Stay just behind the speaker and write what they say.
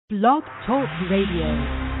Blog Talk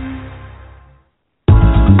Radio.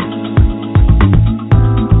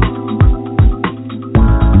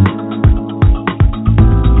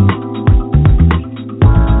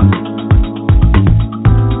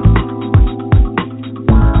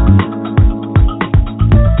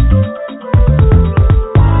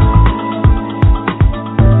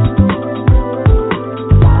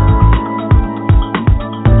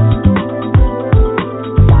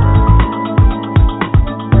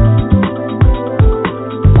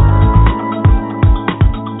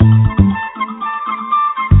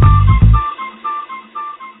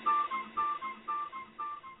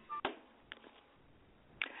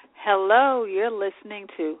 Hello, you're listening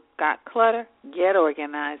to Got Clutter, Get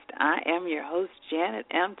Organized. I am your host, Janet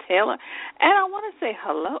M. Taylor, and I want to say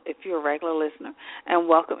hello if you're a regular listener, and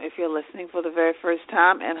welcome if you're listening for the very first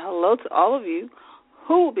time, and hello to all of you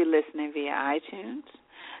who will be listening via iTunes,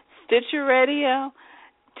 Stitcher Radio,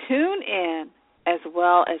 TuneIn, as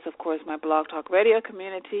well as, of course, my Blog Talk Radio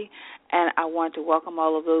community. And I want to welcome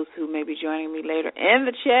all of those who may be joining me later in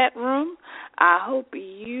the chat room. I hope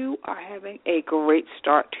you are having a great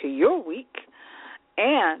start to your week.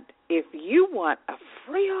 And if you want a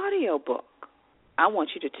free audio book, I want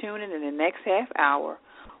you to tune in the next half hour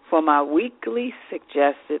for my weekly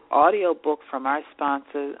suggested audio book from our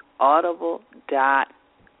sponsor,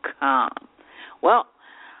 Audible.com. Well,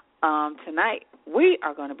 tonight we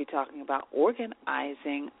are going to be talking about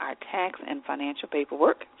organizing our tax and financial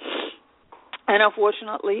paperwork. And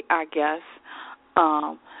unfortunately, our guest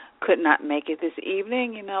could not make it this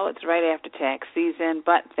evening. You know, it's right after tax season,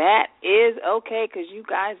 but that is okay because you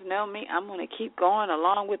guys know me. I'm going to keep going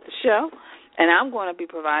along with the show, and I'm going to be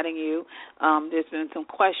providing you, there's been some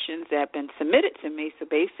questions that have been submitted to me, so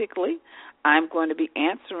basically I'm going to be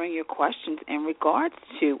answering your questions in regards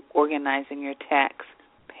to organizing your tax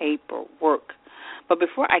paperwork. But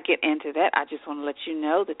before I get into that, I just want to let you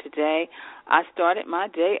know that today I started my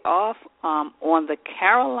day off on the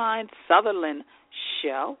Caroline Sutherland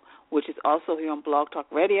Show, which is also here on Blog Talk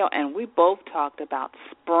Radio, and we both talked about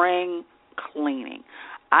spring cleaning.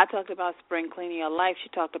 I talked about spring cleaning your life. She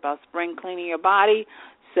talked about spring cleaning your body.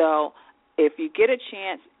 So if you get a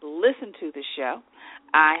chance, listen to the show.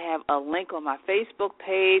 I have a link on my Facebook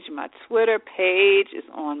page. My Twitter page is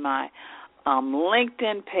on my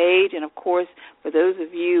LinkedIn page, and of course, for those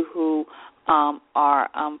of you who are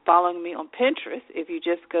following me on Pinterest, if you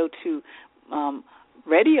just go to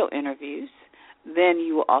radio interviews, then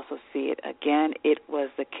you will also see it. Again, it was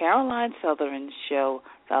the Caroline Sutherland Show,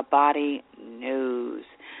 The Body News.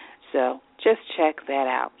 So just check that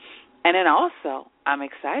out. And then also, I'm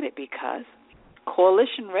excited because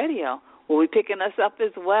Coalition Radio will be picking us up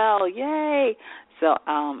as well. Yay! So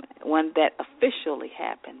when that officially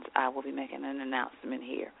happens, I will be making an announcement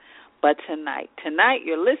here. But tonight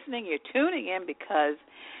you're listening, you're tuning in because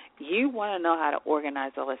you want to know how to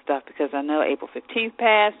organize all this stuff, because I know April 15th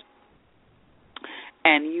passed,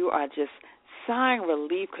 and you are just sighing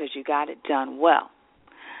relief because you got it done well.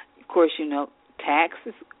 Of course, you know,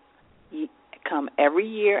 taxes come every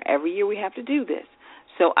year. Every year we have to do this.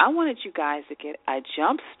 So I wanted you guys to get a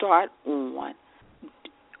jump start on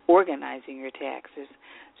organizing your taxes.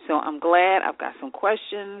 So I'm glad I've got some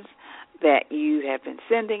questions that you have been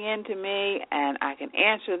sending in to me, and I can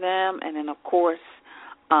answer them. And then, of course,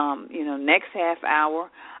 next half hour,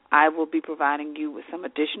 I will be providing you with some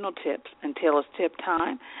additional tips and Taylor's Tip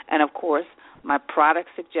Time, and, of course, my product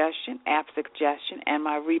suggestion, app suggestion, and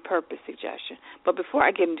my repurpose suggestion. But before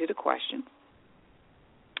I get into the question,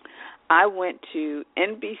 I went to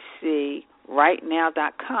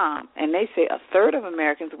NBCRightNow.com, and they say a third of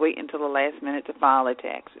Americans wait until the last minute to file their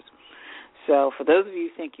taxes. So for those of you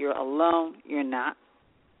who think you're alone, you're not.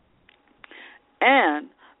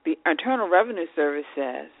 And the Internal Revenue Service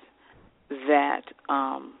says that,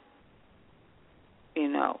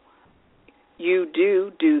 you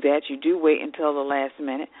do that. You do wait until the last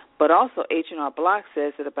minute. But also H&R Block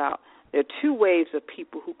says that there are two waves of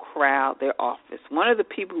people who crowd their office. One are the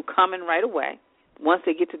people who come in right away. Once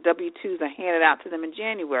they get to W-2s, are handed out to them in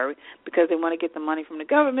January because they want to get the money from the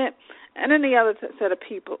government. And then the other set of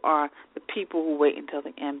people are the people who wait until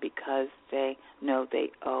the end because they know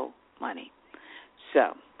they owe money.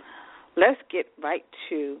 So let's get right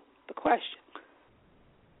to the question.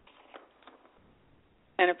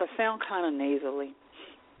 And if I sound kind of nasally,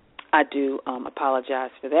 I do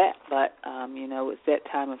apologize for that, but, it's that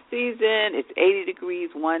time of season. It's 80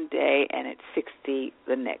 degrees one day, and it's 60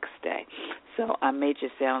 the next day. So I may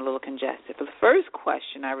just sound a little congested. But the first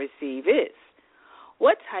question I receive is,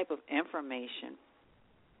 what type of information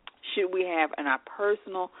should we have in our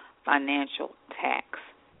personal financial tax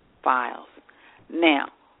files? Now,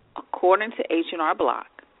 according to H&R Block,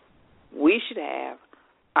 we should have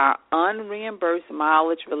our unreimbursed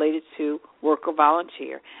mileage related to work or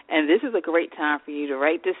volunteer. And this is a great time for you to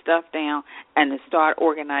write this stuff down and to start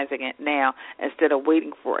organizing it now instead of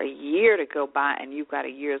waiting for a year to go by and you've got a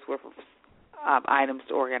year's worth of items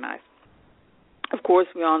to organize. Of course,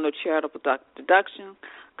 we all know charitable deduction,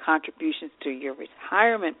 contributions to your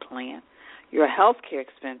retirement plan, your health care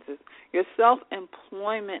expenses, your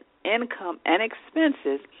self-employment income and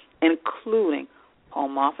expenses, including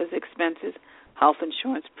home office expenses, health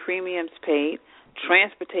insurance premiums paid,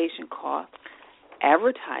 transportation costs,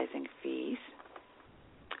 advertising fees,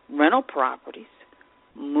 rental properties,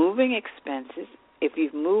 moving expenses if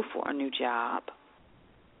you've moved for a new job,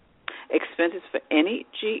 expenses for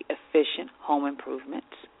energy-efficient home improvements,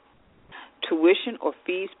 tuition or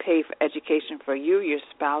fees paid for education for you, your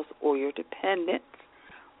spouse, or your dependents,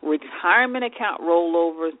 retirement account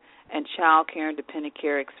rollovers, and child care and dependent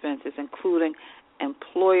care expenses, including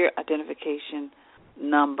employer identification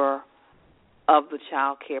number of the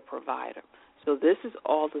child care provider. So this is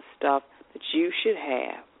all the stuff that you should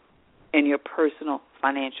have in your personal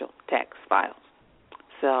financial tax files.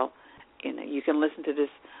 So, you can listen to this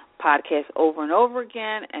podcast over and over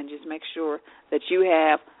again and just make sure that you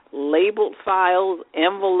have labeled files,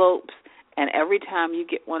 envelopes, and every time you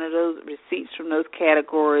get one of those receipts from those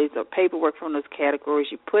categories or paperwork from those categories,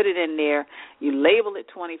 you put it in there, you label it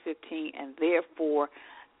 2015, and therefore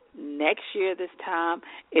next year this time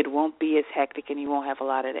it won't be as hectic and you won't have a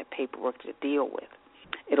lot of that paperwork to deal with.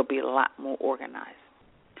 It'll be a lot more organized.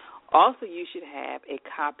 Also, you should have a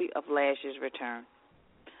copy of last year's return,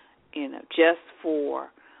 just for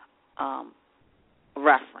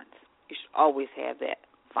reference. You should always have that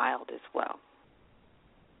filed as well.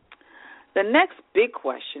 The next big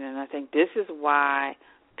question, and I think this is why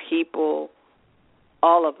people,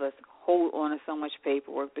 all of us, hold on to so much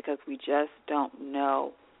paperwork because we just don't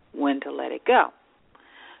know when to let it go.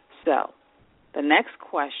 So the next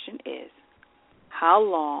question is, how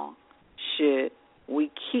long should we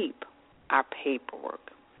keep our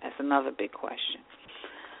paperwork? That's another big question.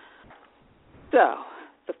 So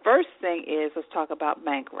the first thing is, let's talk about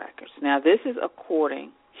bank records. Now, this is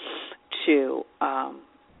according to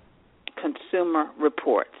Consumer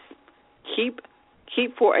Reports. Keep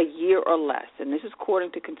for a year or less, and this is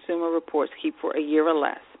according to Consumer Reports, keep for a year or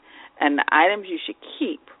less. And the items you should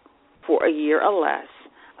keep for a year or less,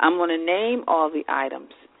 I'm going to name all the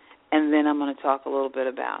items, and then I'm going to talk a little bit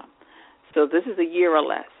about them. So this is a year or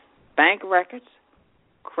less. Bank records,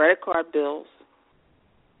 credit card bills,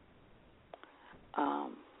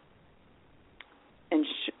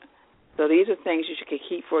 so these are things you should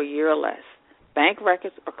keep for a year or less. Bank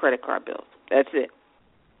records or credit card bills. That's it.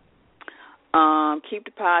 Keep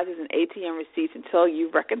deposits and ATM receipts until you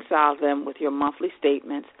reconcile them with your monthly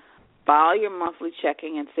statements. File your monthly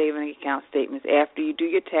checking and savings account statements. After you do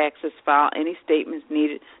your taxes, file any statements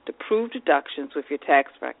needed to prove deductions with your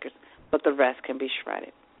tax records, but the rest can be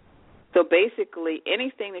shredded. So basically,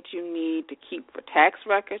 anything that you need to keep for tax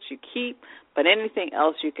records, you keep, but anything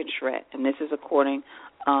else you can shred. And this is according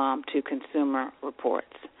to Consumer Reports.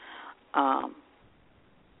 And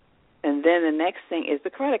then the next thing is the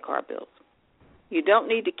credit card bills. You don't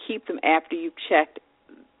need to keep them after you've checked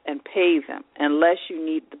and pay them unless you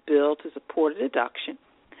need the bill to support a deduction.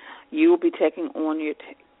 You will be taking on your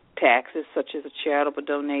taxes, such as a charitable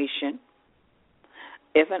donation.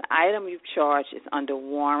 If an item you've charged is under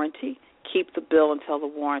warranty, keep the bill until the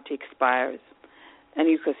warranty expires. And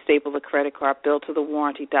you can staple the credit card bill to the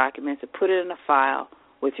warranty documents and put it in a file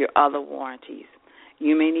with your other warranties.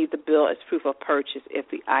 You may need the bill as proof of purchase if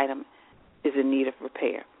the item is in need of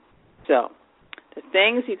repair. So, the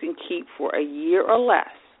things you can keep for a year or less,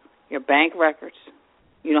 your bank records,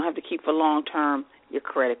 you don't have to keep for long term, your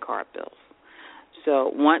credit card bills.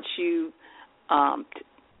 So once you've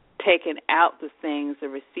taken out the things, the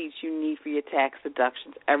receipts you need for your tax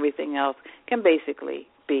deductions, everything else can basically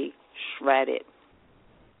be shredded.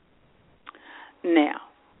 Now,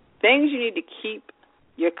 things you need to keep,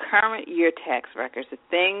 your current year tax records, the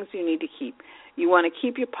things you need to keep. You want to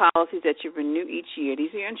keep your policies that you renew each year.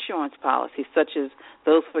 These are your insurance policies, such as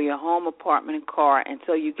those for your home, apartment, and car.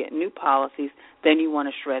 Until you get new policies, then you want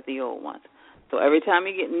to shred the old ones. So every time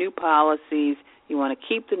you get new policies, you want to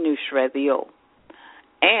keep the new, shred the old.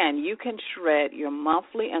 And you can shred your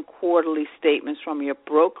monthly and quarterly statements from your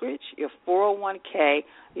brokerage, your 401k,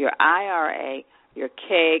 your IRA, your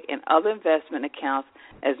KEG, and other investment accounts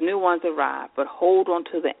as new ones arrive, but hold on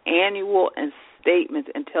to the annual and statements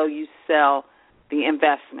until you sell the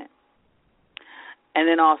investment. And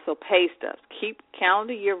then also pay stubs. Keep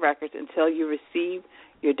calendar year records until you receive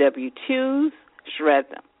your W-2s, shred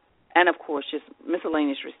them. And, of course, just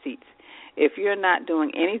miscellaneous receipts. If you're not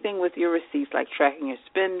doing anything with your receipts, like tracking your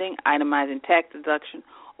spending, itemizing tax deduction,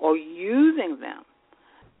 or using them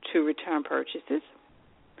to return purchases,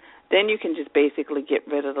 then you can just basically get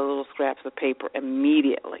rid of the little scraps of paper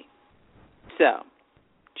immediately. So,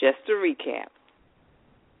 just to recap,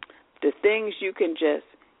 the things you can just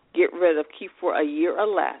get rid of, keep for a year or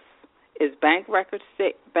less, is bank records,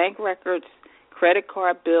 credit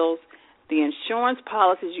card bills, the insurance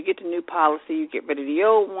policies. You get the new policy, you get rid of the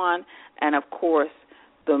old one, and, of course,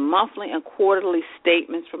 the monthly and quarterly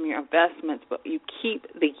statements from your investments, but you keep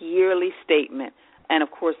the yearly statement. And,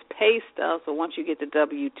 of course, pay stubs. So once you get the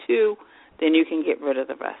W-2, then you can get rid of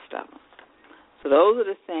the rest of them. So those are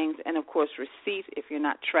the things. And, of course, receipts if you're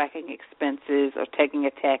not tracking expenses or taking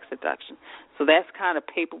a tax deduction. So that's kind of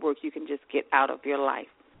paperwork you can just get out of your life.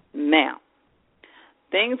 Now,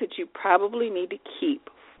 things that you probably need to keep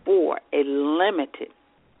for a limited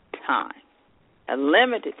time. A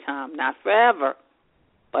limited time, not forever,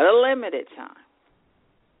 but a limited time,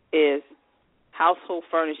 is household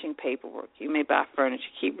furnishing paperwork. You may buy furniture.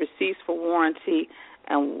 Keep receipts for warranty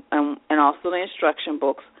and also the instruction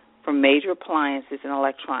books for major appliances and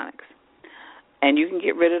electronics. And you can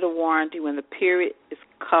get rid of the warranty when the period it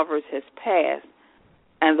covers has passed,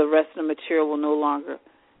 and the rest of the material will no longer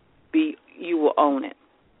be, you will own it.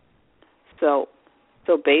 So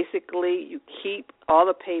basically, you keep all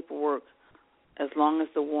the paperwork as long as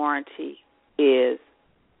the warranty is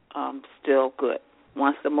still good.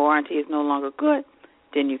 Once the warranty is no longer good,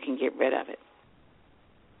 then you can get rid of it.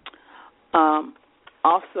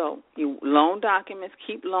 Also, loan documents,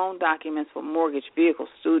 keep loan documents for mortgage, vehicle,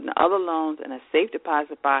 student, other loans in a safe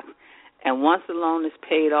deposit box. And once the loan is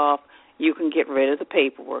paid off, you can get rid of the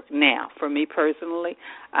paperwork. Now, for me personally,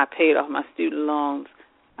 I paid off my student loans,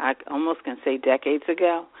 I almost can say decades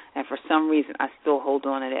ago, and for some reason I still hold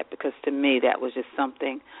on to that because to me that was just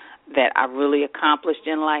something that I really accomplished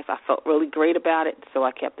in life. I felt really great about it, so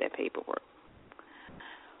I kept that paperwork.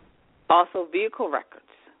 Also, vehicle records.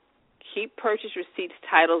 Keep purchase receipts,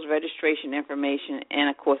 titles, registration information, and,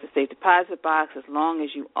 of course, a safe deposit box as long as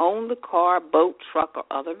you own the car, boat, truck, or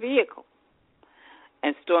other vehicle.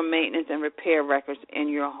 And store maintenance and repair records in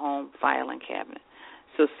your home filing cabinet.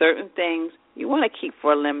 So certain things you want to keep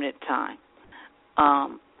for a limited time.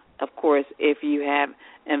 Of course, if you have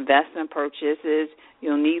investment purchases,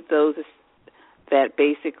 you'll need those that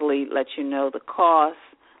basically let you know the cost,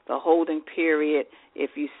 the holding period,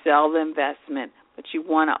 if you sell the investment, but you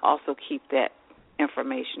want to also keep that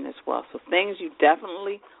information as well. So things you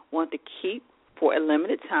definitely want to keep for a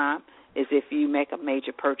limited time is if you make a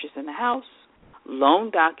major purchase in the house,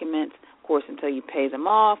 loan documents, of course, until you pay them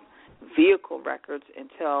off, vehicle records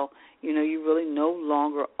until, you really no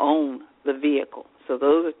longer own the vehicle. So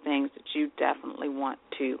those are things that you definitely want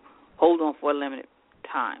to hold on for a limited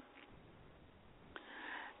time.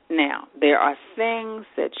 Now, there are things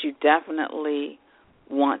that you definitely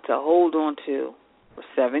want to hold on to for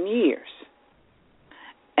 7 years.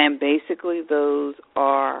 And basically those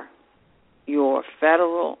are your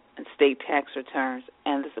federal and state tax returns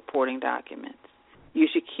and the supporting documents. You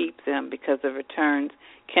should keep them because the returns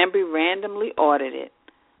can be randomly audited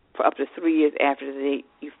for up to 3 years after the date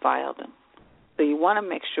you filed them. So you want to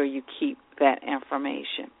make sure you keep that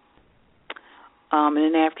information. And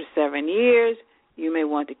then after 7 years, you may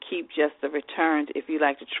want to keep just the returns if you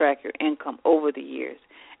like to track your income over the years.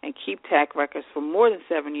 And keep tax records for more than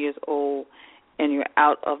 7 years old in your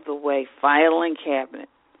out-of-the-way filing cabinet.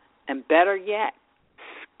 And better yet,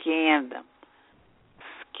 scan them.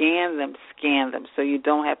 Scan them so you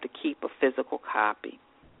don't have to keep a physical copy.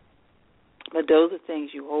 But those are things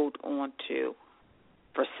you hold on to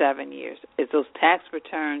for 7 years. It's those tax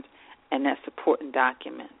returns and that supporting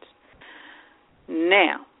documents.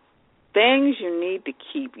 Now, things you need to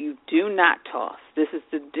keep, you do not toss. This is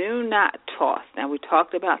the do not toss. Now, we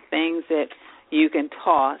talked about things that you can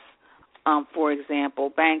toss, for example,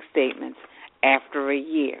 bank statements after a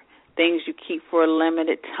year. Things you keep for a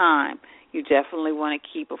limited time. You definitely want to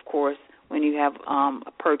keep, of course, when you have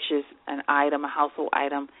a purchase, an item, a household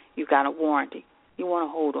item, you've got a warranty. You want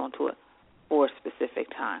to hold on to it for a specific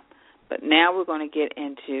time. But now we're going to get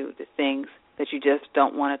into the things that you just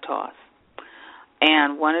don't want to toss.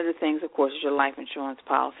 And one of the things, of course, is your life insurance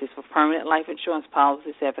policies. For permanent life insurance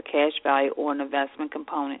policies that have a cash value or an investment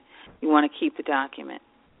component, you want to keep the document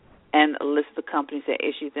and a list of the companies that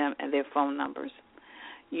issue them and their phone numbers.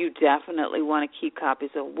 You definitely want to keep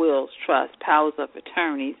copies of wills, trusts, powers of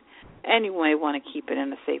attorneys, and you may want to keep it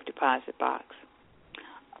in a safe deposit box.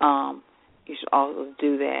 You should also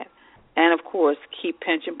do that. And, of course, keep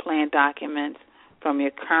pension plan documents from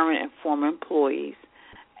your current and former employees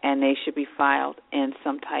and they should be filed in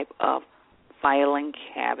some type of filing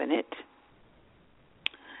cabinet.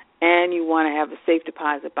 And you want to have a safe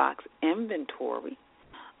deposit box inventory.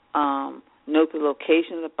 Note the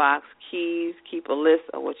location of the box, keys, keep a list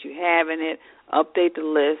of what you have in it, update the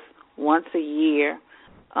list once a year,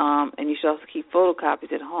 and you should also keep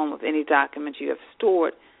photocopies at home of any documents you have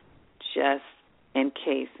stored just in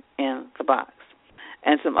case in the box.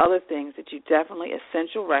 And some other things that you definitely,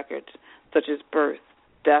 essential records such as birth,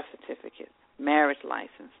 death certificate, marriage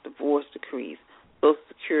license, divorce decrees, Social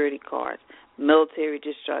Security cards, military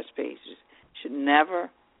discharge pages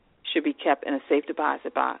should be kept in a safe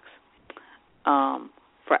deposit box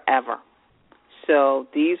forever. So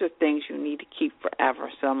these are things you need to keep forever.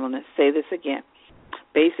 So I'm going to say this again.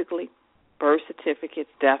 Basically, birth certificates,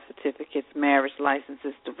 death certificates, marriage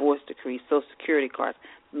licenses, divorce decrees, Social Security cards,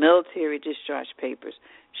 military discharge papers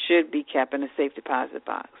should be kept in a safe deposit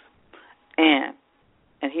box. And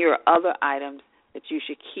here are other items that you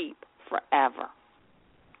should keep forever.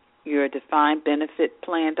 Your defined benefit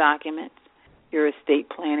plan documents, your estate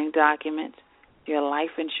planning documents, your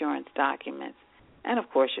life insurance documents, and, of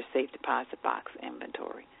course, your safe deposit box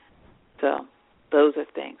inventory. So those are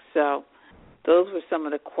things. So those were some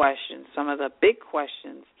of the questions, some of the big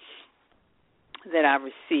questions that I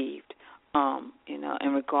received,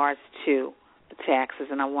 in regards to the taxes,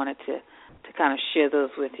 and I wanted to kind of share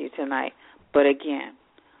those with you tonight. But, again,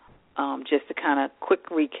 just to kind of quick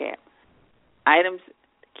recap, items to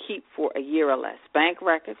keep for a year or less: bank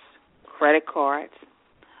records, credit cards,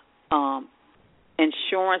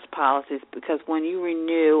 insurance policies, because when you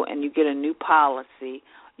renew and you get a new policy,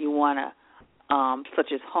 you want to,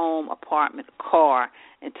 such as home, apartment, car,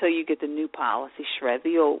 until you get the new policy, shred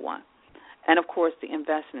the old one. And, of course, the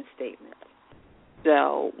investment statement.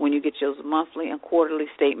 So when you get those monthly and quarterly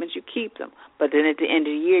statements, you keep them. But then at the end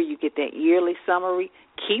of the year, you get that yearly summary,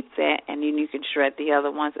 keep that, and then you can shred the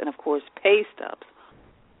other ones. And, of course, pay stubs.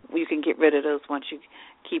 You can get rid of those once you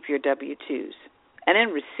keep your W-2s. And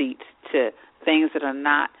then receipts to things that are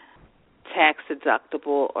not tax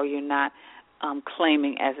deductible or you're not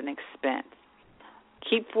claiming as an expense.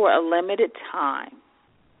 Keep for a limited time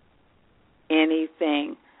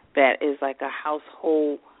anything that is like a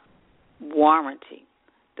household warranty,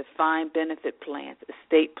 defined benefit plans,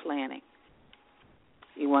 estate planning.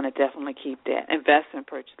 You want to definitely keep that. Investment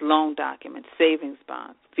purchase, loan documents, savings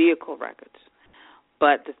bonds, vehicle records.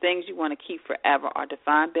 But the things you want to keep forever are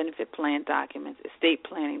defined benefit plan documents, estate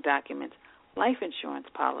planning documents, life insurance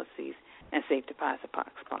policies, and safe deposit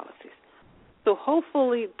box policies. So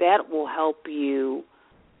hopefully that will help you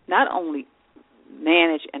not only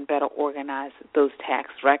manage and better organize those tax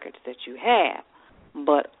records that you have,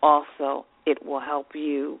 but also it will help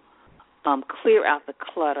you clear out the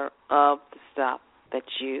clutter of the stuff that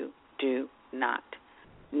you do not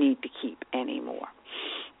need to keep anymore.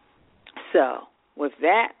 So with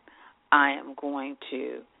that, I am going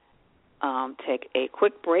to take a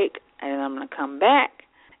quick break, and I'm going to come back,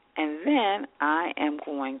 and then I am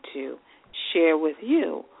going to share with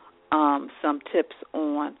you some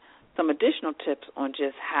additional tips on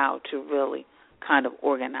just how to really kind of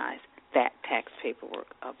organize that tax paperwork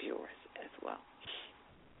of yours as well.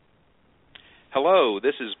 Hello,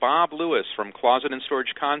 this is Bob Lewis from Closet and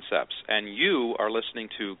Storage Concepts, and you are listening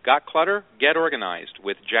to Got Clutter? Get Organized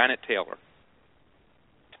with Janet Taylor.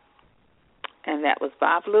 And that was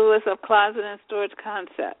Bob Lewis of Closet and Storage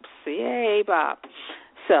Concepts. Yay, Bob.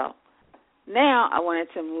 So now I wanted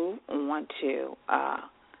to move on to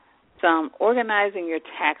some organizing your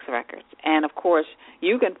tax records. And, of course,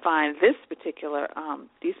 you can find these particular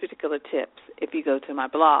tips if you go to my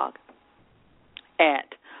blog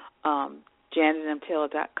at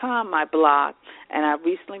janetmtaylor.com, my blog, and I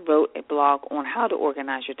recently wrote a blog on how to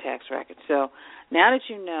organize your tax records. So now that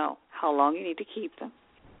you know how long you need to keep them,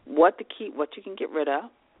 what to keep, what you can get rid of,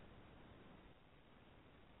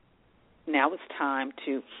 now it's time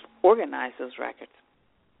to organize those records.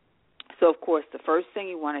 So, of course, the first thing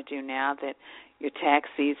you want to do now that your tax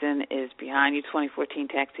season is behind you, 2014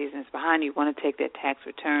 tax season is behind you, you want to take that tax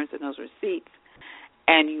returns and those receipts,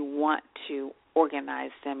 and you want to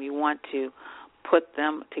organize them. You want to put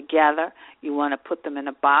them together. You want to put them in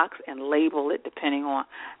a box and label it depending on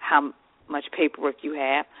how much paperwork you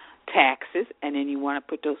have, taxes, and then you want to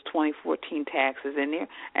put those 2014 taxes in there,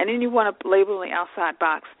 and then you want to label in the outside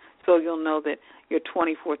box so you'll know that your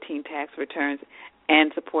 2014 tax returns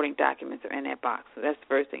and supporting documents are in that box. So that's the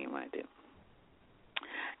first thing you want to do.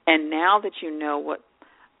 And now that you know what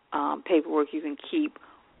paperwork you can keep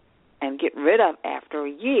and get rid of after a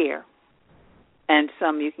year, and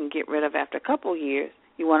some you can get rid of after a couple of years,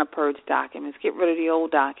 you want to purge documents. Get rid of the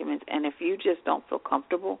old documents. And if you just don't feel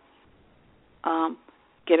comfortable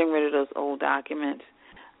getting rid of those old documents,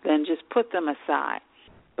 then just put them aside.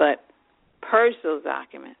 But purge those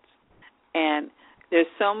documents. And there's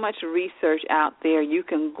so much research out there. You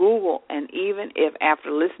can Google, and even if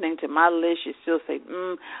after listening to my list you still say,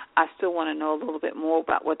 I still want to know a little bit more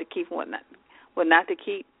about what to keep and what not to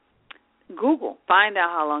keep, Google. Find out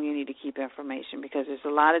how long you need to keep information, because there's a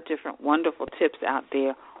lot of different wonderful tips out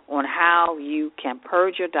there on how you can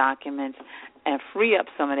purge your documents and free up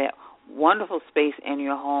some of that wonderful space in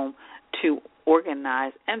your home to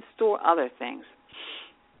organize and store other things.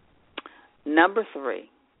 Number 3,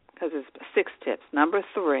 because it's 6 tips. Number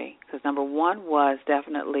 3, because number 1 was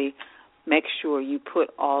definitely make sure you put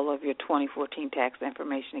all of your 2014 tax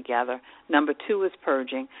information together. Number 2 is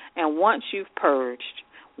purging. And once you've purged,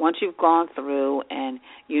 once you've gone through and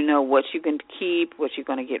you know what you can keep, what you're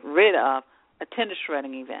going to get rid of, attend a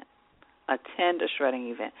shredding event. Attend a shredding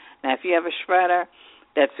event. Now, if you have a shredder,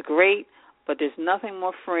 that's great, but there's nothing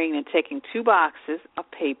more freeing than taking 2 boxes of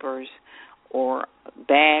papers or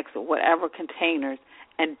bags or whatever containers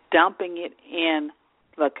and dumping it in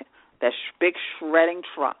that big shredding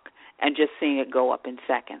truck and just seeing it go up in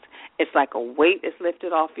seconds. It's like a weight is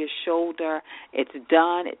lifted off your shoulder. It's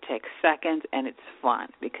done. It takes seconds, and it's fun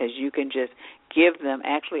because you can just give them.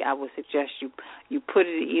 Actually, I would suggest you put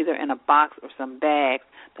it either in a box or some bags.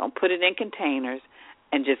 Don't put it in containers,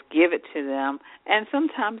 and just give it to them. And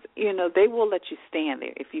sometimes, they will let you stand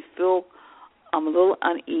there. If you feel a little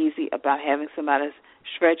uneasy about having somebody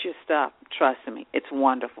shred your stuff, trust me, it's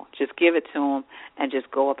wonderful. Just give it to them and just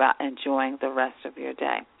go about enjoying the rest of your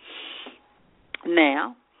day.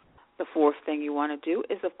 Now, the 4th thing you want to do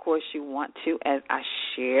is, of course, you want to, as I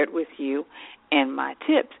shared with you in my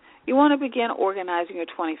tips, you want to begin organizing your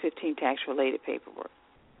 2015 tax-related paperwork.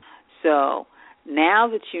 So now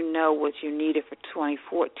that you know what you needed for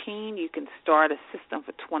 2014, you can start a system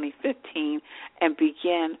for 2015 and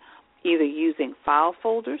begin either using file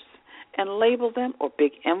folders and label them, or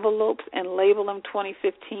big envelopes and label them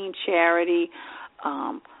 2015 charity,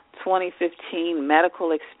 2015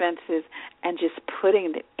 medical expenses, and just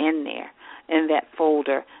putting it in there, in that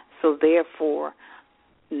folder. So therefore,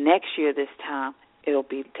 next year this time, it'll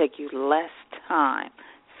take you less time,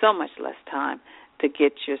 so much less time, to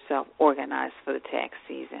get yourself organized for the tax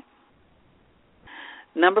season.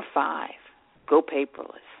 Number 5, go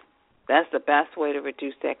paperless. That's the best way to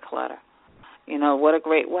reduce that clutter. What a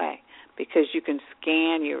great way, because you can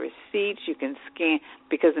scan your receipts, you can scan,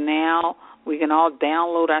 because now we can all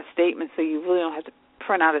download our statements, so you really don't have to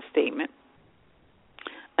print out a statement.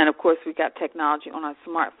 And, of course, we got technology on our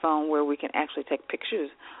smartphone where we can actually take pictures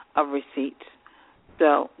of receipts.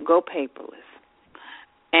 So go paperless.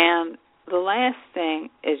 And the last thing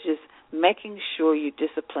is just making sure you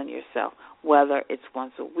discipline yourself, whether it's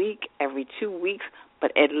once a week, every 2 weeks,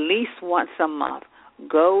 but at least once a month.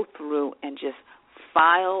 Go through and just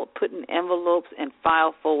put in envelopes and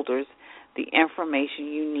file folders the information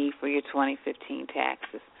you need for your 2015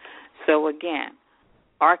 taxes. So again,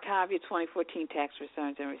 archive your 2014 tax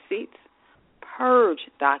returns and receipts. Purge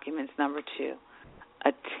documents, number 2.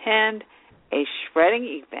 Attend a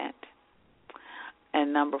shredding event.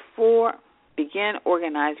 And number 4, begin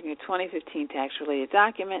organizing your 2015 tax-related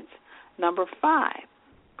documents. Number 5,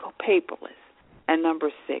 go paperless. And number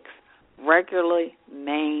 6, regularly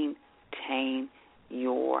maintain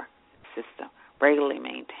your system. Regularly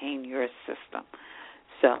maintain your system.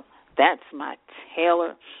 So that's my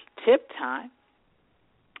Taylor tip time.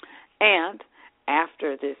 And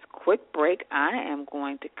after this quick break, I am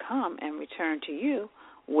going to come and return to you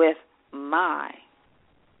with my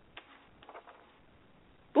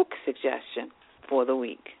book suggestion for the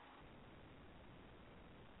week.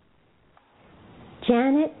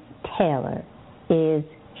 Janet Taylor is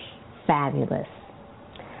fabulous.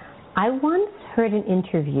 I once heard an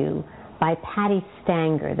interview by Patti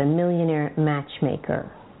Stanger, the Millionaire Matchmaker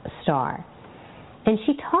star, and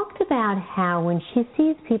she talked about how when she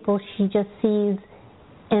sees people, she just sees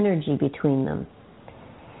energy between them.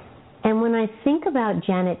 And when I think about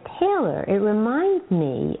Janet Taylor, it reminds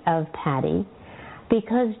me of Patti,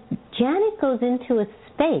 because Janet goes into a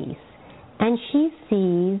space and she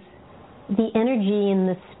sees the energy in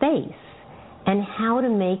the space and how to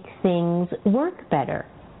make things work better.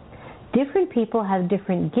 Different people have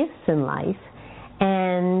different gifts in life,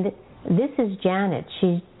 and this is Janet.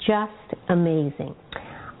 She's just amazing.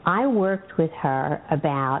 I worked with her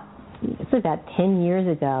about 10 years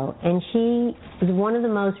ago, and she is one of the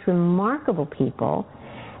most remarkable people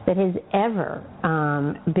that has ever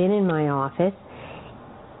been in my office.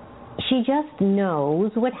 She just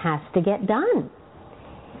knows what has to get done.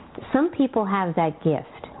 some people have that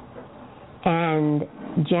gift, and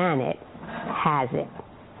Janet has it.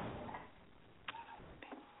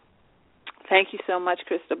 Thank you so much,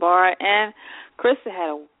 Krista Barr. And Krista had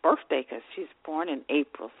a birthday because she's born in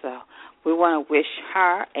April, so we want to wish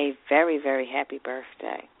her a very, very happy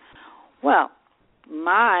birthday. Well,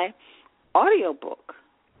 my audiobook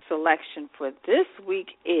selection for this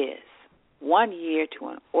week is 1 Year to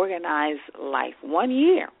an Organized Life. 1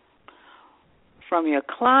 year. From your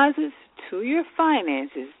closets to your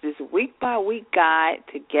finances, this week-by-week guide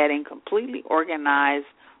to getting completely organized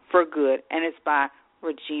for good. And it's by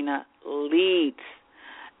Regina Leeds.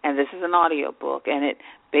 And this is an audiobook, and it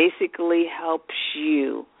basically helps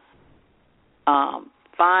you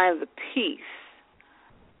find the peace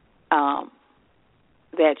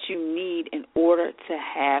that you need in order to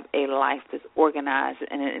have a life that's organized,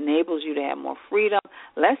 and it enables you to have more freedom,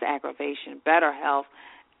 less aggravation, better health,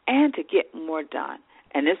 and to get more done.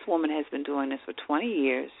 And this woman has been doing this for 20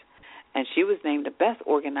 years, and she was named the best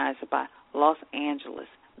organizer by Los Angeles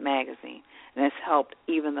Magazine, and it's helped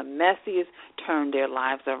even the messiest turn their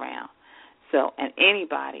lives around. So, and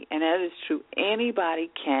anybody, and that is true, anybody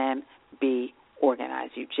can be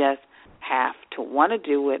organized. You just have to want to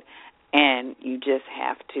do it, and you just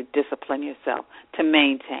have to discipline yourself to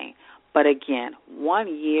maintain. But again, 1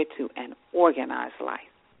 year to an organized life.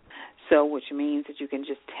 So, which means that you can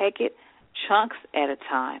just take it chunks at a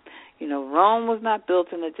time. You know, Rome was not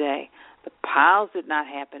built in a day. The piles did not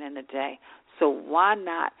happen in a day. So why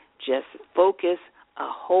not just focus a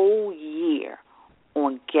whole year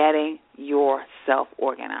on getting yourself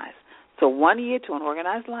organized? So 1 year to an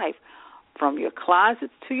organized life, from your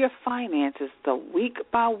closets to your finances, the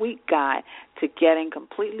week-by-week guide to getting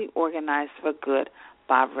completely organized for good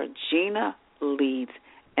by Regina Leeds.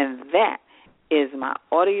 And that is my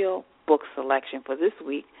audio book selection for this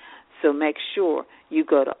week. So make sure you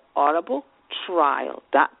go to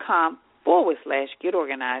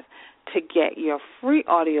audibletrial.com/getorganized to get your free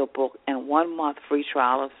audio book and 1 month free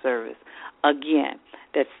trial of service. Again,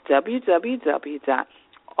 that's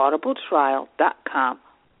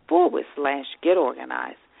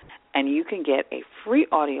www.audibletrial.com/getorganized, and you can get a free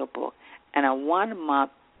audio book and a 1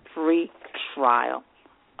 month free trial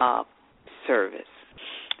of service.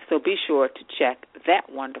 So be sure to check that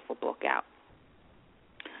wonderful book out.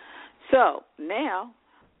 So now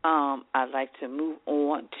I'd like to move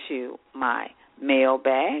on to my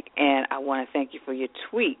mailbag, and I want to thank you for your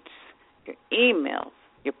tweets, your emails,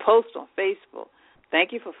 your posts on Facebook.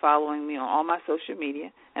 Thank you for following me on all my social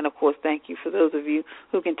media, and, of course, thank you for those of you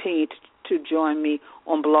who continue to join me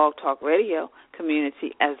on Blog Talk Radio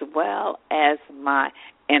community as well as my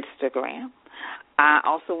Instagram. I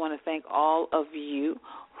also want to thank all of you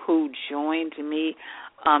who joined me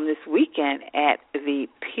this weekend at the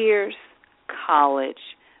Pierce College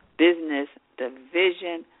Business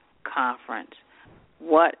Division Conference.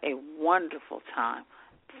 What a wonderful time.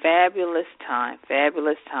 Fabulous time.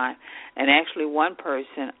 And actually one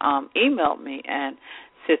person emailed me and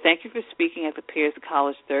said, thank you for speaking at the Pierce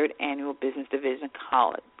College 3rd Annual Business Division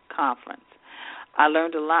College Conference. I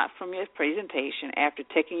learned a lot from your presentation after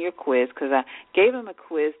taking your quiz, because I gave them a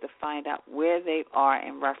quiz to find out where they are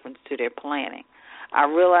in reference to their planning. I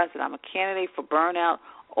realized that I'm a candidate for burnout,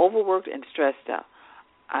 overworked, and stressed out.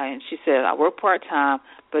 And she said, I work part-time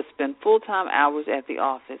but spend full-time hours at the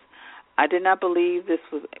office. I did not believe this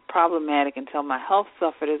was problematic until my health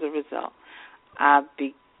suffered as a result. I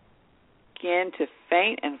began to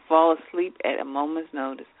faint and fall asleep at a moment's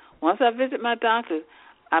notice. Once I visit my doctor,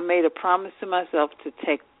 I made a promise to myself to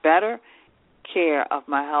take better care of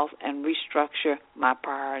my health and restructure my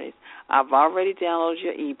priorities. I've already downloaded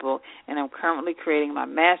your ebook, and I'm currently creating my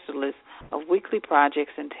master list of weekly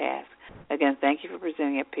projects and tasks. Again, thank you for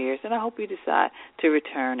presenting at Pierce, and I hope you decide to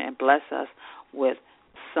return and bless us with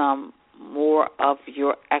some more of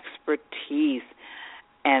your expertise.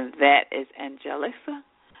 And that is Angelica,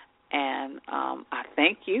 and I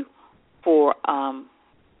thank you for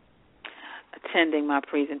attending my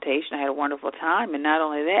presentation. I had a wonderful time, and not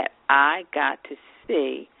only that, I got to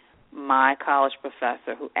see my college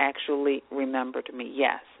professor who actually remembered me.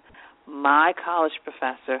 Yes, my college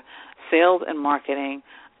professor, sales and marketing.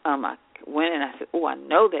 I went and I said, oh, I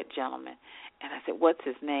know that gentleman. And I said, what's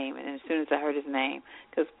his name? And as soon as I heard his name,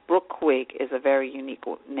 because Brooke Quigg is a very unique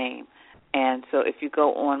name. And so if you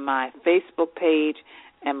go on my Facebook page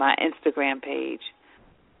and my Instagram page,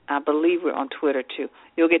 I believe we're on Twitter too,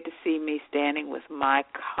 you'll get to see me standing with my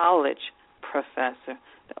college professor.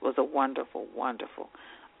 That was a wonderful, wonderful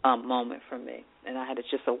moment for me. And I had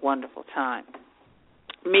just a wonderful time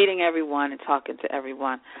meeting everyone and talking to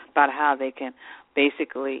everyone about how they can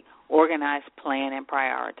basically organize, plan, and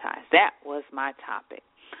prioritize. That was my topic.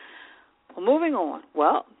 Well, moving on.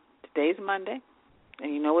 Well, today's Monday,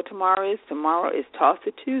 and you know what tomorrow is? Tomorrow is Toss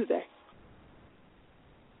It Tuesday.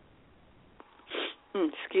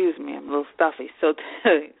 Excuse me, I'm a little stuffy. So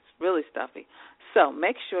it's really stuffy. So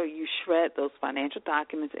make sure you shred those financial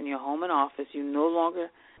documents in your home and office you no longer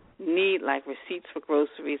need, like receipts for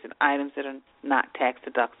groceries and items that are not tax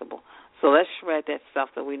deductible. So let's shred that stuff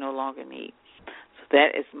that we no longer need. So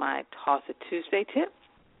that is my Toss It Tuesday tip.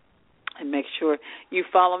 And make sure you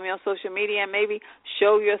follow me on social media and maybe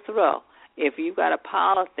show your throw. If you've got a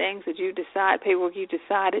pile of things that paperwork you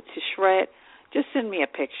decided to shred, just send me a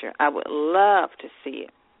picture. I would love to see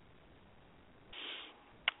it.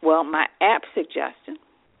 Well, my app suggestion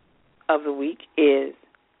of the week is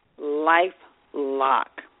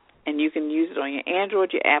LifeLock, and you can use it on your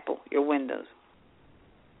Android, your Apple, your Windows.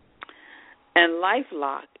 And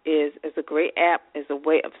LifeLock is a great app, is a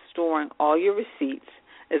way of storing all your receipts.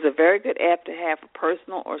 It's a very good app to have for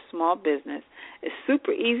personal or small business. It's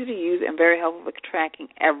super easy to use and very helpful for tracking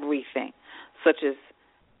everything, such as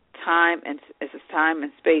time and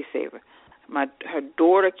space saver. Her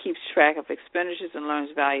daughter keeps track of expenditures and learns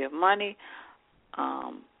value of money,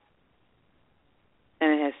 and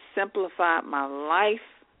it has simplified my life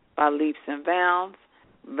by leaps and bounds.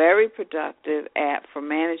 Very productive app for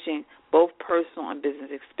managing both personal and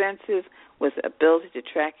business expenses with the ability to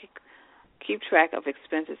keep track of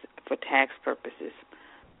expenses for tax purposes.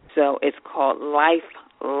 So it's called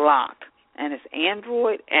LifeLock, and it's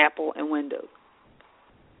Android, Apple, and Windows.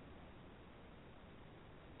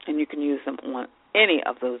 And you can use them on any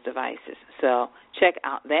of those devices. So check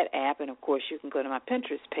out that app, and, of course, you can go to my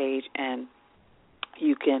Pinterest page, and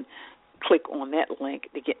you can click on that link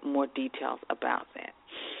to get more details about that.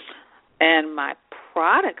 And my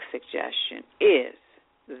product suggestion is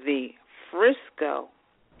the Frisco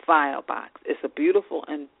File Box. It's a beautiful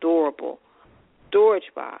and durable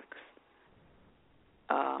storage box.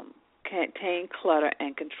 Contain clutter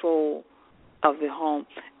and control of the home.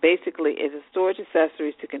 Basically, it's a storage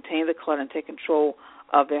accessories to contain the clutter and take control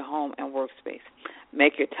of their home and workspace.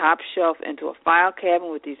 Make your top shelf into a file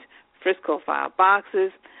cabinet with these Frisco file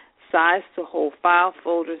boxes, size to hold file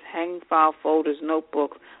folders, hanging file folders,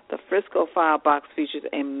 notebooks. The Frisco file box features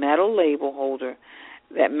a metal label holder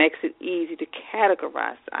that makes it easy to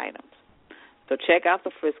categorize the items. So check out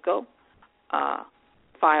the Frisco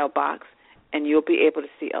file box, and you'll be able to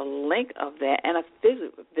see a link of that and a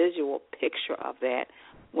visual picture of that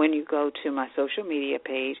when you go to my social media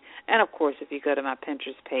page. And, of course, if you go to my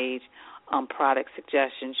Pinterest page, product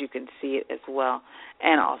suggestions, you can see it as well,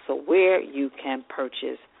 and also where you can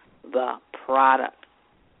purchase the product.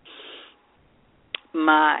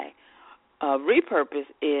 My repurpose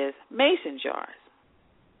is mason jars.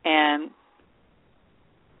 And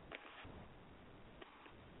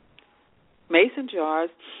mason jars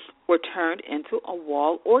were turned into a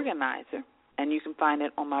wall organizer, and you can find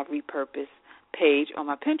it on my repurpose page on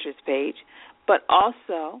my Pinterest page. But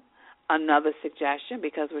also another suggestion,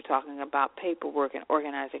 because we're talking about paperwork and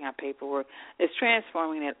organizing our paperwork, is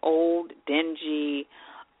transforming that old, dingy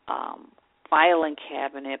filing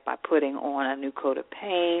cabinet by putting on a new coat of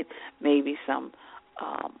paint, maybe some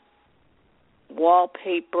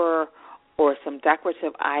wallpaper or some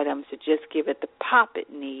decorative items to just give it the pop it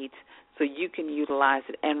needs, so you can utilize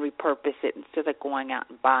it and repurpose it instead of going out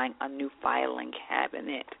and buying a new filing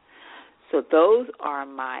cabinet. So those are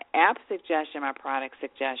my app suggestion, my product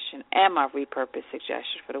suggestion, and my repurpose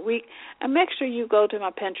suggestion for the week. And make sure you go to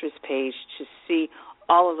my Pinterest page to see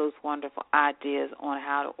all of those wonderful ideas on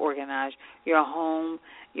how to organize your home,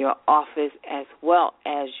 your office, as well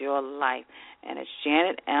as your life. And it's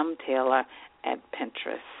Janet M. Taylor at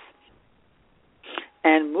Pinterest.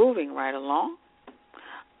 And moving right along,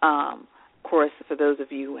 of course, for those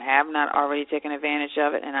of you who have not already taken advantage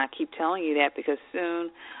of it, and I keep telling you that because soon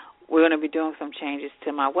we're going to be doing some changes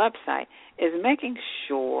to my website, is making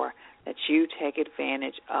sure that you take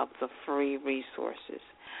advantage of the free resources.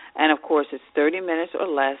 And, of course, it's 30 minutes or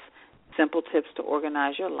less, simple tips to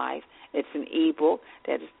organize your life. It's an e-book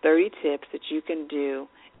that is 30 tips that you can do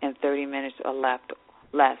in 30 minutes or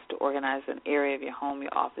less to organize an area of your home,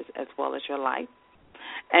 your office, as well as your life.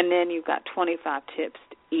 And then you've got 25 tips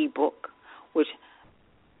e-book, which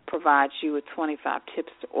provides you with 25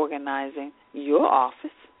 tips to organizing your office.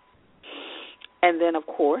 And then, of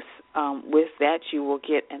course, with that, you will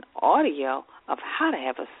get an audio of how to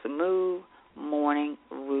have a smooth morning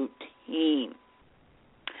routine.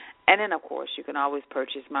 And then, of course, you can always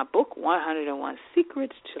purchase my book, 101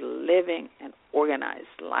 Secrets to Living an Organized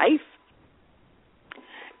Life.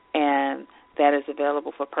 And that is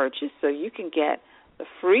available for purchase. So you can get the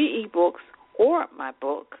free ebooks or my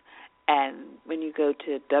book. And when you go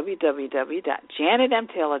to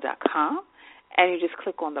www.janetmtaylor.com, and you just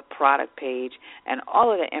click on the product page, and all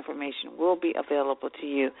of that information will be available to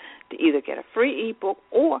you to either get a free ebook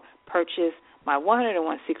or purchase my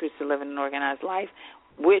 101 Secrets to Living an Organized Life,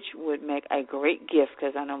 which would make a great gift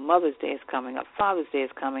because I know Mother's Day is coming up, Father's Day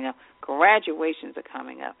is coming up, graduations are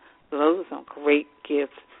coming up. So those are some great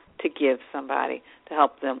gifts to give somebody to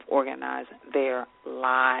help them organize their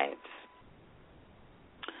lives.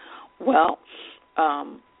 Well,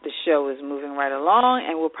 the show is moving right along,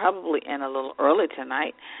 and we'll probably end a little early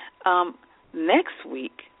tonight. Next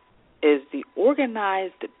week is the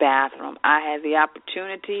organized bathroom. I had the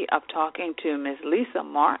opportunity of talking to Ms. Lisa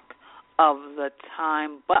Mark of the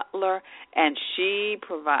Time Butler, and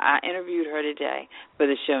I interviewed her today for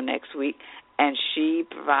the show next week, and she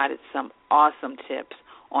provided some awesome tips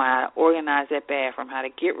on how to organize that bathroom, how to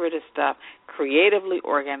get rid of stuff, creatively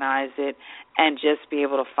organize it, and just be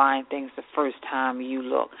able to find things the first time you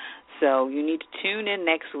look. So you need to tune in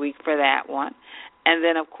next week for that one. And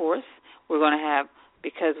then, of course, we're going to have,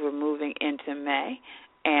 because we're moving into May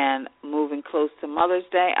and moving close to Mother's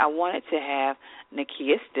Day, I wanted to have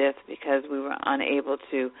Nakia Stith, because we were unable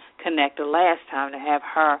to connect the last time, to have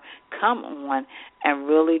her come on and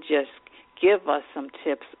really just give us some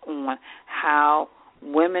tips on how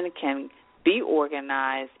women can be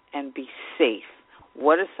organized and be safe.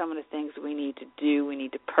 What are some of the things we need to do? We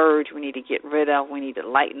need to purge. We need to get rid of. We need to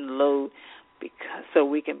lighten the load so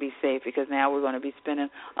we can be safe, because now we're going to be spending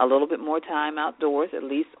a little bit more time outdoors, at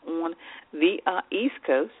least on the East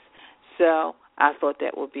Coast. So I thought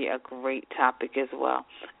that would be a great topic as well.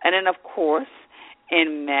 And then, of course,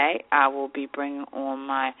 in May, I will be bringing on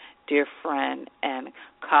my dear friend and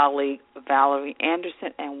colleague, Valerie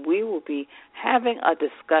Anderson, and we will be having a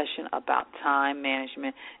discussion about time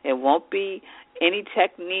management. It won't be any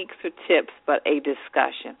techniques or tips, but a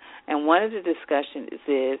discussion. And one of the discussions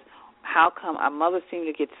is, how come our mothers seem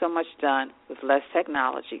to get so much done with less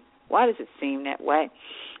technology? Why does it seem that way?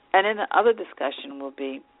 And then the other discussion will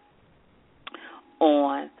be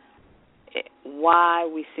on why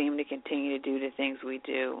we seem to continue to do the things we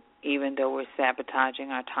do, even though we're sabotaging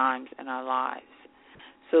our times and our lives.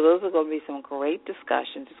 So those are going to be some great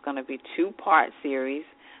discussions. It's going to be a 2-part series.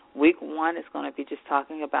 Week 1 is going to be just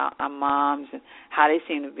talking about our moms and how they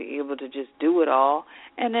seem to be able to just do it all.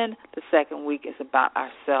 And then the second week is about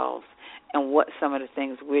ourselves and what some of the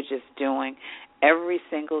things we're just doing every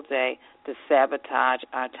single day to sabotage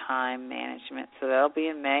our time management. So that'll be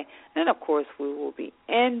in May. And then, of course, we will be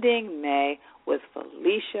ending May with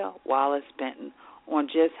Felicia Wallace Benton on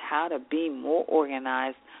just how to be more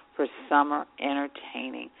organized for summer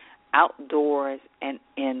entertaining, outdoors and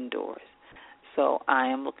indoors. So I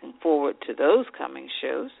am looking forward to those coming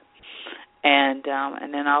shows. And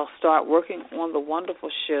then I'll start working on the wonderful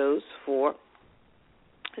shows for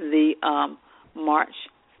the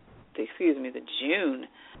the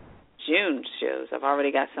June shows. I've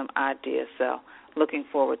already got some ideas, so looking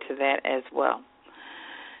forward to that as well.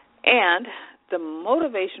 And the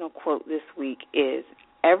motivational quote this week is,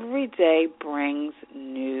 every day brings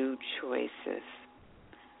new choices.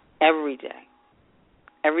 Every day.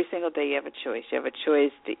 Every single day you have a choice. You have a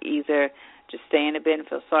choice to either just stay in the bed and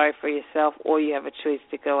feel sorry for yourself, or you have a choice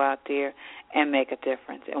to go out there and make a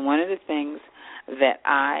difference. And one of the things that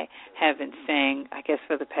I have been saying, I guess,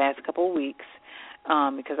 for the past couple of weeks,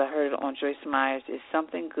 because I heard it on Joyce Myers, is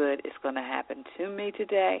something good is going to happen to me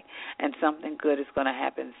today, and something good is going to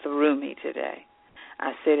happen through me today.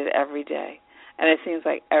 I say it every day. And it seems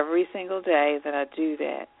like every single day that I do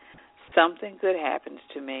that, something good happens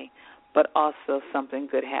to me, but also something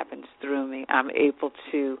good happens through me. I'm able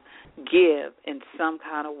to give in some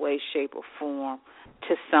kind of way, shape, or form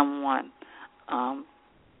to someone,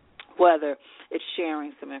 whether it's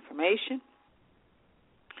sharing some information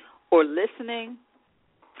or listening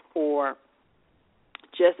or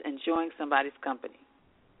just enjoying somebody's company.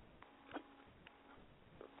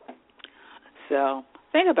 So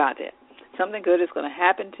think about that. Something good is going to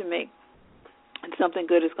happen to me, and something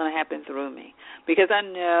good is going to happen through me. Because I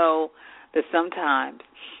know that sometimes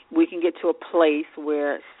we can get to a place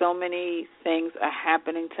where so many things are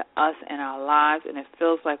happening to us in our lives, and it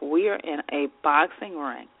feels like we are in a boxing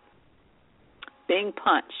ring being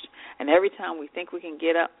punched. And every time we think we can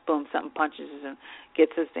get up, boom, something punches us and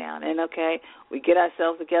gets us down. And, okay, we get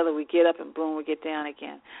ourselves together, we get up, and boom, we get down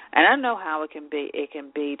again. And I know how it can be. It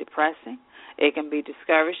can be depressing. It can be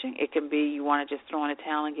discouraging. It can be you want to just throw in a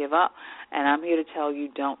towel and give up. And I'm here to tell you,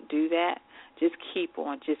 don't do that. Just keep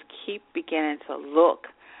on. Just keep beginning to look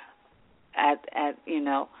at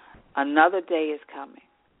another day is coming.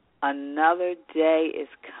 another day is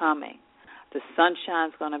coming. The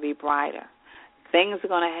sunshine's going to be brighter. Things are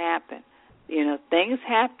going to happen. Things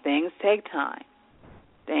happen. Things take time.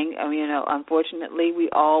 Unfortunately, we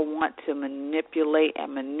all want to manipulate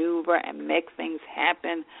and maneuver and make things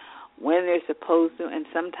happen when they're supposed to, and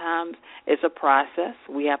sometimes it's a process.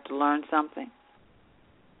 We have to learn something.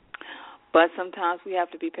 But sometimes we have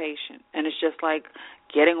to be patient, and it's just like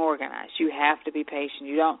getting organized. You have to be patient.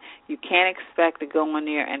 You can't expect to go in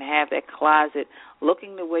there and have that closet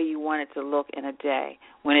looking the way you want it to look in a day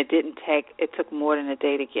when it took more than a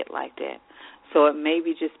day to get like that. So it may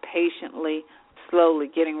be just patiently, slowly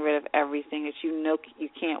getting rid of everything that you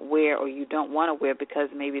can't wear or you don't want to wear because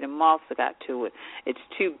maybe the moths got to it. It's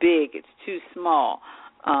too big. It's too small.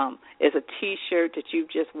 It's a T-shirt that you've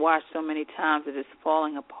just washed so many times that it's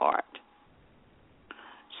falling apart.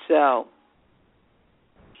 So,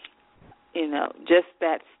 just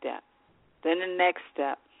that step. Then the next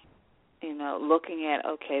step, looking at,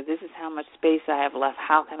 okay, this is how much space I have left.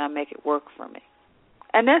 How can I make it work for me?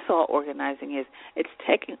 And that's all organizing is. It's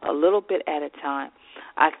taking a little bit at a time.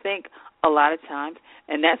 I think a lot of times,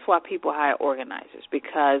 and that's why people hire organizers,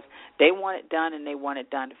 because they want it done and they want it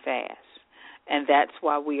done fast. And that's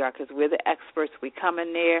why we are, because we're the experts. We come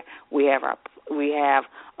in there. We have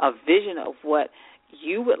a vision of what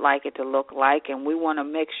you would like it to look like, and we want to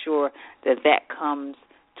make sure that comes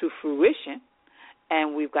to fruition,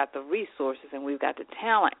 and we've got the resources and we've got the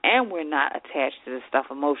talent, and we're not attached to this stuff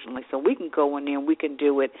emotionally, so we can go in there and we can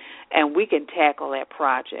do it, and we can tackle that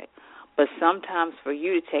project. But sometimes for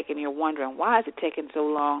you to take in, you're wondering, why is it taking so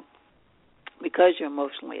long? Because you're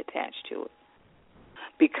emotionally attached to it.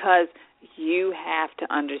 Because you have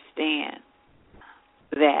to understand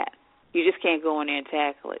that you just can't go in there and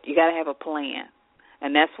tackle it. You got to have a plan.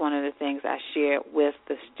 And that's one of the things I shared with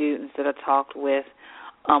the students that I talked with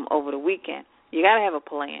over the weekend. You got to have a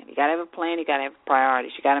plan. You got to have a plan. You got to have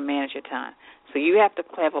priorities. You got to manage your time. So you have to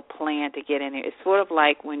have a plan to get in there. It's sort of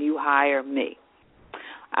like when you hire me.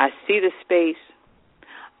 I see the space.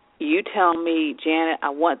 You tell me, Janet, I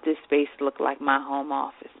want this space to look like my home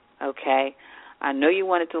office. Okay? I know you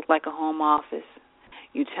want it to look like a home office.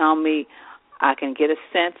 You tell me I can get a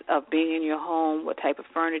sense of being in your home, what type of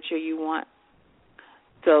furniture you want.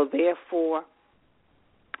 So, therefore,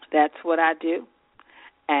 that's what I do.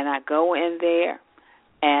 And I go in there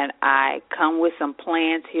and I come with some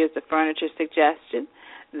plans. Here's the furniture suggestion.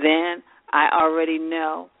 Then I already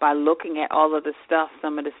know by looking at all of the stuff,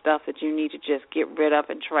 some of the stuff that you need to just get rid of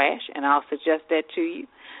and trash, and I'll suggest that to you.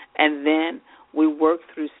 And then we work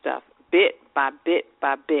through stuff bit by bit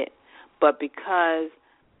by bit. But because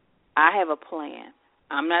I have a plan,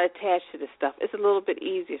 I'm not attached to this stuff, it's a little bit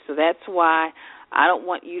easier. So that's why I don't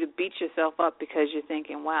want you to beat yourself up because you're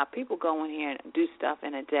thinking, wow, people go in here and do stuff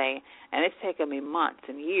in a day, and it's taken me months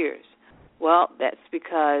and years. Well, that's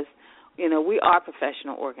because, we are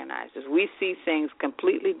professional organizers. We see things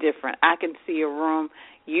completely different. I can see a room.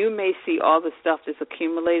 You may see all the stuff that's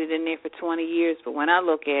accumulated in there for 20 years, but when I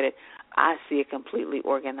look at it, I see a completely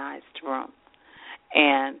organized room.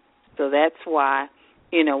 And so that's why,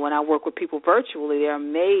 when I work with people virtually, they're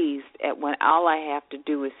amazed at when all I have to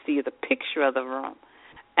do is see the picture of the room.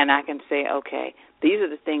 And I can say, okay, these are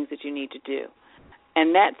the things that you need to do.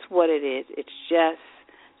 And that's what it is. It's just,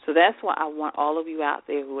 so that's why I want all of you out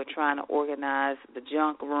there who are trying to organize the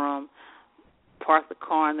junk room, park the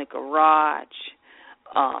car in the garage,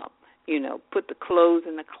 put the clothes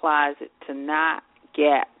in the closet, to not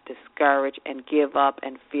get discouraged and give up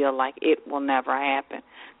and feel like it will never happen.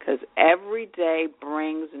 Because every day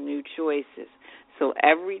brings new choices. So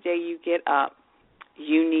every day you get up,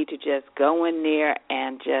 you need to just go in there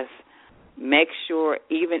and just make sure,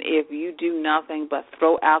 even if you do nothing but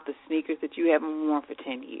throw out the sneakers that you haven't worn for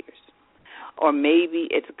 10 years. Or maybe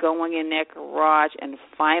it's going in that garage and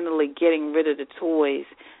finally getting rid of the toys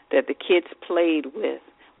that the kids played with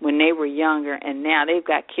when they were younger, and now they've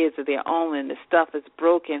got kids of their own and the stuff is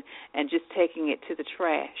broken, and just taking it to the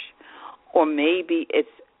trash. Or maybe it's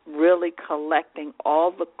really collecting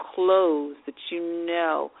all the clothes that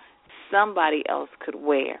somebody else could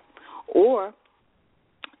wear. Or,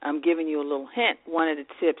 I'm giving you a little hint, one of the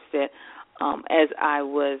tips that as I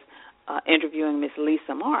was interviewing Miss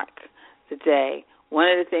Lisa Mark today, one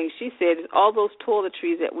of the things she said is all those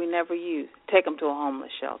toiletries that we never use, take them to a homeless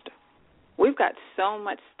shelter. We've got so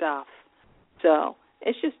much stuff. So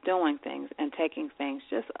it's just doing things and taking things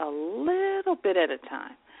just a little bit at a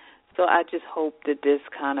time. So I just hope that this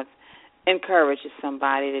kind of encourages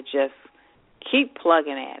somebody to just keep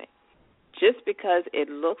plugging at it. Just because it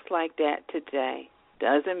looks like that today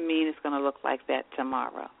doesn't mean it's going to look like that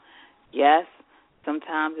tomorrow. Yes,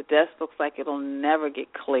 Sometimes the desk looks like it'll never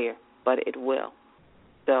get clear, but it will.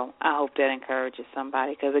 So I hope that encourages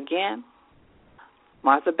somebody because, again,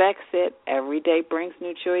 Martha Beck said, every day brings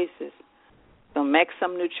new choices. So make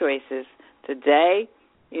some new choices. Today,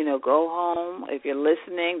 go home. If you're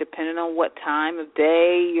listening, depending on what time of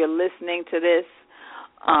day you're listening to this,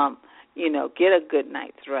 get a good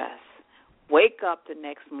night's rest. Wake up the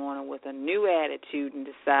next morning with a new attitude and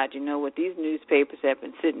decide, these newspapers have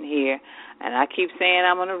been sitting here, and I keep saying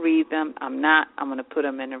I'm going to read them. I'm not. I'm going to put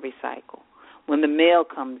them in the recycle. When the mail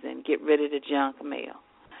comes in, get rid of the junk mail.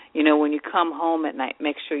 When you come home at night,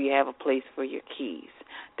 make sure you have a place for your keys.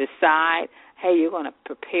 Decide, hey, you're going to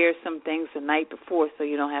prepare some things the night before so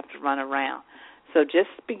you don't have to run around. So just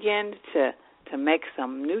begin to make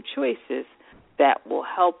some new choices that will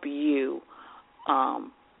help you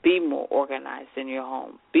be more organized in your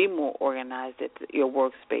home, be more organized at your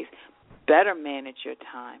workspace, better manage your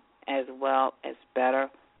time, as well as better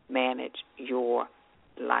manage your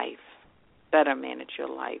life. Better manage your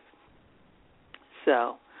life.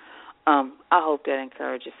 So I hope that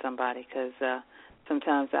encourages somebody because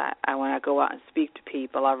sometimes when I go out and speak to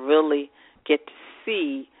people, I really get to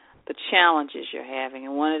see the challenges you're having.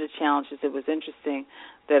 And one of the challenges that was interesting,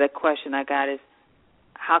 that a question I got is,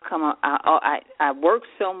 how come I work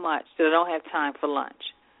so much that I don't have time for lunch?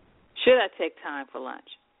 Should I take time for lunch?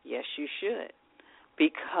 Yes, you should,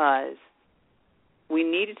 because we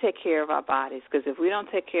need to take care of our bodies, because if we don't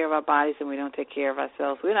take care of our bodies and we don't take care of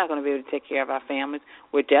ourselves, we're not going to be able to take care of our families.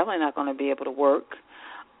 We're definitely not going to be able to work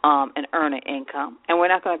and earn an income, and we're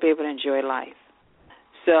not going to be able to enjoy life.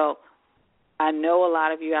 So I know a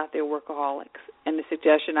lot of you out there are workaholics, and the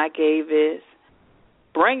suggestion I gave is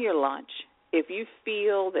bring your lunch. If you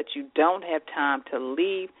feel that you don't have time to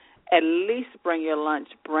leave, at least bring your lunch.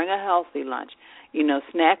 Bring a healthy lunch.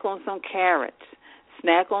 Snack on some carrots.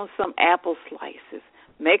 Snack on some apple slices.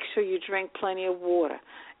 Make sure you drink plenty of water.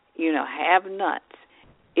 Have nuts.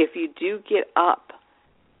 If you do get up,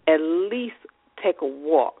 at least take a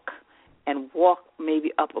walk and walk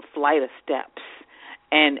maybe up a flight of steps.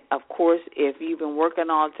 And, of course, if you've been working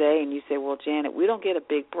all day and you say, well, Janet, we don't get a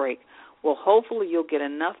big break, well, hopefully you'll get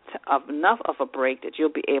enough of a break that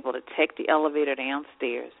you'll be able to take the elevator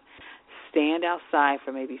downstairs, stand outside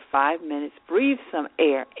for maybe 5 minutes, breathe some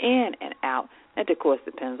air in and out. That, of course,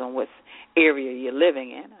 depends on what area you're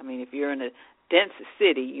living in. I mean, if you're in a dense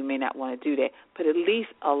city, you may not want to do that, but at least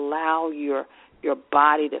allow your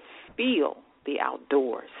body to feel the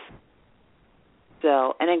outdoors.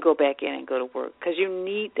 So, and then go back in and go to work, because you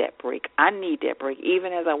need that break. I need that break,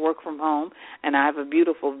 even as I work from home and I have a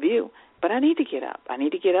beautiful view. But I need to get up. I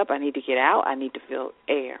need to get up. I need to get out. I need to feel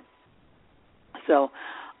air. So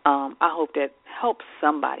I hope that helps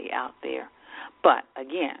somebody out there. But,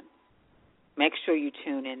 again, make sure you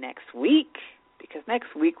tune in next week, because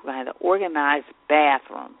next week we're going to have the organized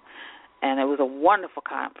bathroom. And it was a wonderful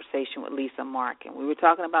conversation with Lisa Mark. And we were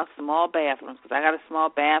talking about small bathrooms, because I got a small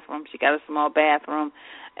bathroom, she got a small bathroom,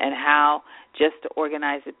 and how just to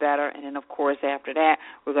organize it better. And then, of course, after that,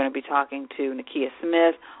 we're going to be talking to Nakia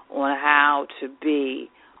Smith on how to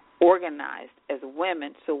be organized as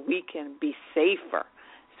women so we can be safer.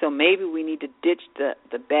 So maybe we need to ditch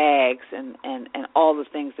the bags and all the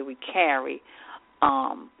things that we carry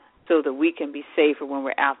so that we can be safer when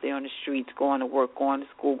we're out there on the streets, going to work, going to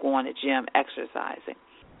school, going to gym, exercising.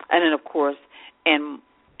 And then, of course, in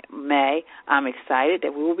May, I'm excited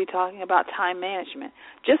that we will be talking about time management.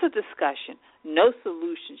 Just a discussion, no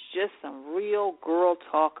solutions, just some real girl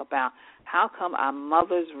talk about how come our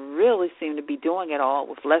mothers really seem to be doing it all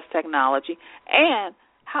with less technology, and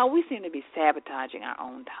how we seem to be sabotaging our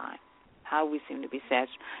own time.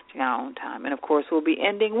 And, of course, we'll be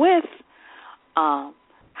ending with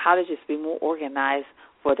how to just be more organized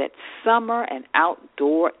for that summer and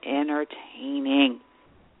outdoor entertaining.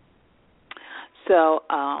 So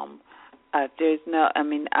I'll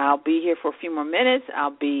be here for a few more minutes.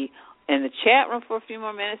 I'll be in the chat room for a few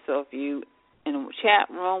more minutes. So if you in the chat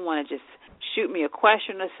room want to just shoot me a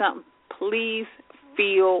question or something, please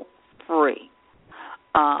feel free.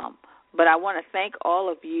 But I want to thank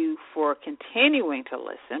all of you for continuing to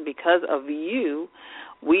listen. Because of you,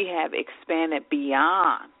 we have expanded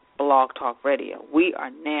beyond Blog Talk Radio. We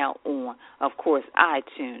are now on, of course,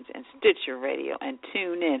 iTunes and Stitcher Radio and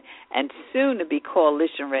TuneIn and soon to be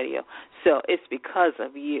Coalition Radio. So it's because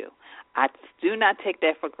of you. I do not take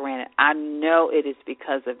that for granted. I know it is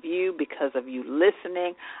because of you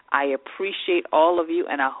listening. I appreciate all of you,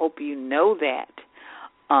 and I hope you know that.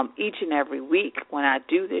 Each and every week when I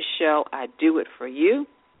do this show, I do it for you.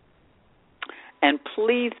 And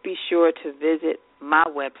please be sure to visit my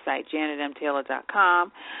website,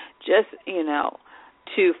 janetmtaylor.com. Just,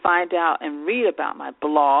 to find out and read about my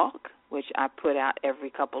blog, which I put out every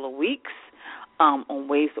couple of weeks, on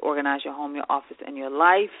ways to organize your home, your office, and your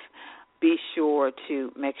life, be sure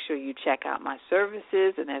to make sure you check out my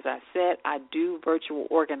services. And as I said, I do virtual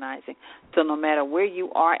organizing. So no matter where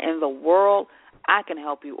you are in the world, I can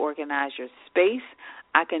help you organize your space.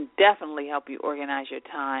 I can definitely help you organize your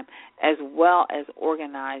time as well as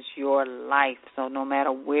organize your life. So no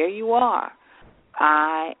matter where you are,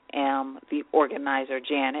 I am the organizer,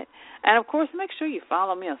 Janet. And, of course, make sure you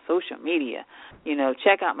follow me on social media.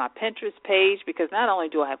 Check out my Pinterest page, because not only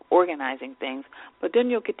do I have organizing things, but then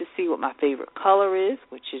you'll get to see what my favorite color is,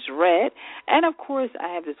 which is red. And, of course,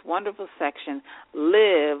 I have this wonderful section,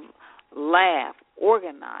 Live, Laugh,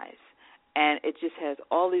 Organize. And it just has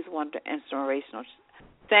all these wonderful inspirational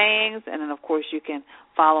things. And then, of course, you can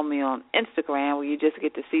follow me on Instagram, where you just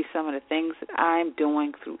get to see some of the things that I'm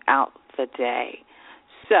doing throughout the day.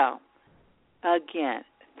 So, again,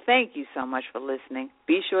 thank you so much for listening.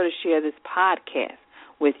 Be sure to share this podcast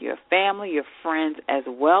with your family, your friends, as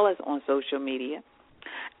well as on social media.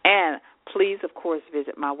 And please, of course,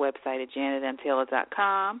 visit my website at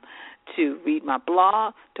janetmtaylor.com to read my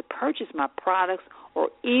blog, to purchase my products, or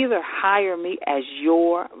either hire me as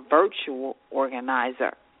your virtual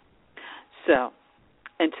organizer. So,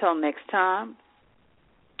 until next time,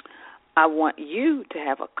 I want you to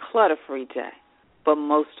have a clutter-free day, but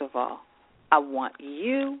most of all, I want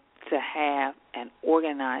you to have an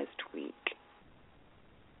organized week.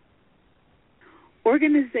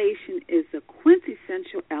 Organization is a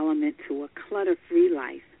quintessential element to a clutter-free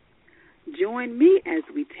life. Join me as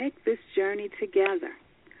we take this journey together.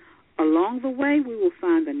 Along the way, we will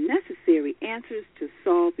find the necessary answers to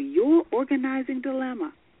solve your organizing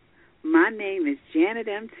dilemma. My name is Janet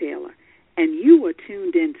M. Taylor, and you are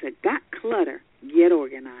tuned in to Got Clutter,